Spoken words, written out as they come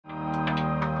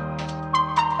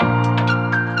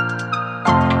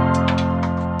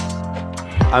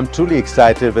I'm truly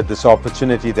excited with this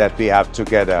opportunity that we have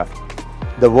together.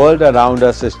 The world around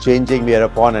us is changing. We are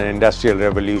upon an industrial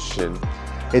revolution.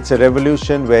 It's a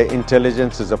revolution where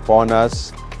intelligence is upon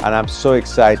us, and I'm so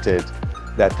excited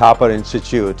that Thapar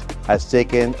Institute has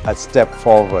taken a step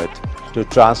forward to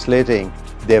translating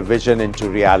their vision into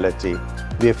reality.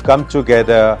 We've come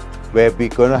together where we're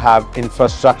going to have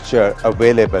infrastructure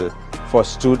available for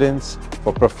students,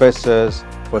 for professors,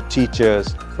 for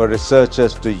teachers, for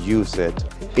researchers to use it.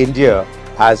 India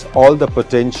has all the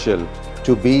potential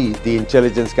to be the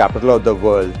intelligence capital of the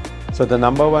world. So the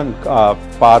number one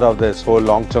part of this whole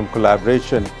long-term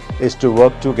collaboration is to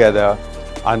work together,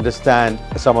 understand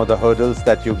some of the hurdles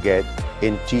that you get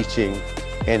in teaching,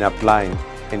 in applying,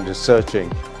 in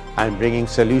researching, and bringing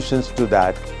solutions to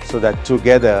that so that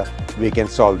together we can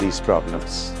solve these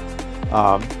problems.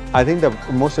 I think the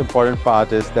most important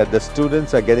part is that the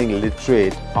students are getting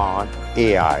literate on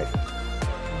AI.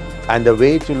 And the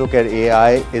way to look at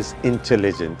AI is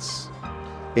intelligence.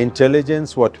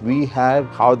 Intelligence, what we have,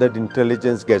 how that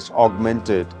intelligence gets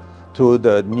augmented through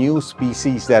the new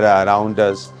species that are around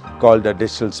us called the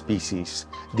digital species.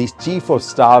 These chief of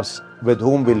staffs with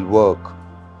whom we'll work,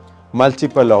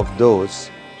 multiple of those,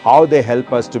 how they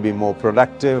help us to be more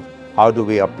productive, how do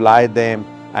we apply them,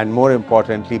 and more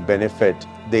importantly, benefit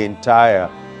the entire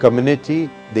community,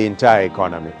 the entire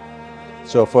economy.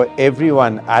 So for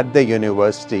everyone at the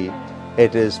university,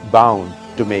 it is bound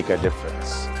to make a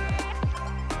difference.